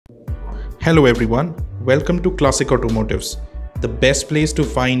Hello everyone, welcome to Classic Automotives, the best place to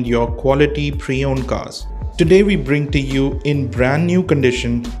find your quality pre-owned cars. Today we bring to you in brand new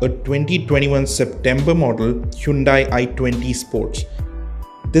condition a 2021 September model Hyundai i20 Sports.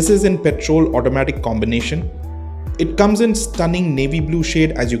 This is in petrol automatic combination. It comes in stunning navy blue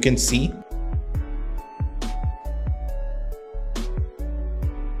shade as you can see.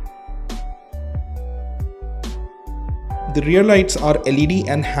 The rear lights are LED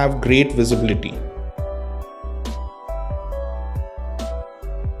and have great visibility.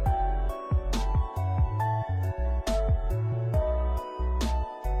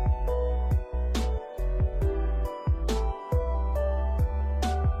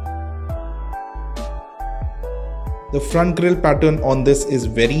 The front grille pattern on this is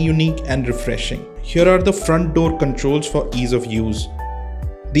very unique and refreshing. Here are the front door controls for ease of use.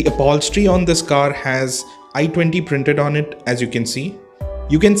 The upholstery on this car has i20 printed on it as you can see.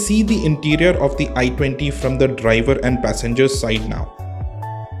 You can see the interior of the i20 from the driver and passenger side now.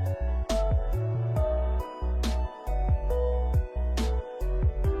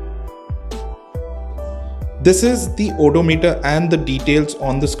 This is the odometer and the details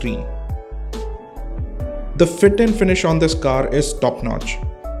on the screen. The fit and finish on this car is top notch.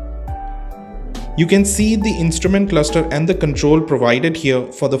 You can see the instrument cluster and the control provided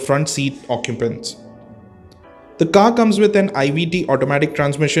here for the front seat occupants. The car comes with an i20 automatic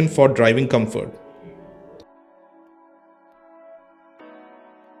transmission for driving comfort.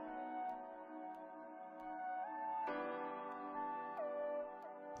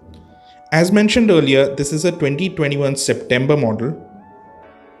 As mentioned earlier, this is a 2021 September model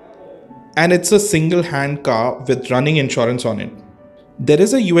and it's a single-hand car with running insurance on it. There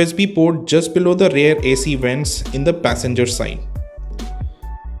is a USB port just below the rear AC vents in the passenger side.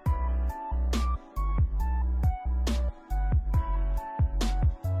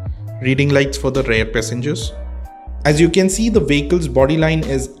 Reading lights for the rear passengers. As you can see, the vehicle's body line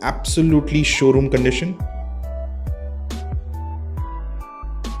is absolutely showroom condition.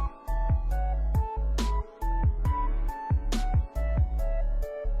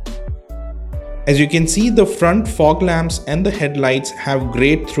 As you can see, the front fog lamps and the headlights have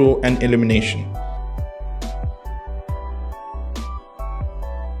great throw and illumination.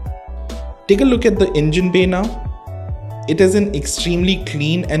 Take a look at the engine bay now. It is in extremely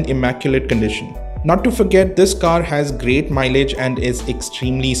clean and immaculate condition. Not to forget, this car has great mileage and is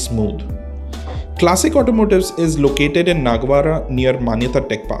extremely smooth. Classic Automotives is located in Nagavara near Manayata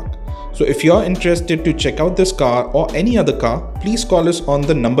Tech Park. So if you're interested to check out this car or any other car, please call us on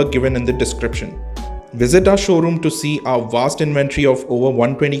the number given in the description. Visit our showroom to see our vast inventory of over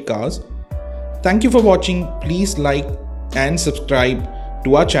 120 cars. Thank you for watching. Please like and subscribe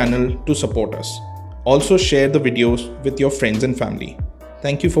to our channel to support us. Also share the videos with your friends and family.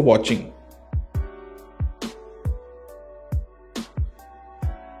 Thank you for watching.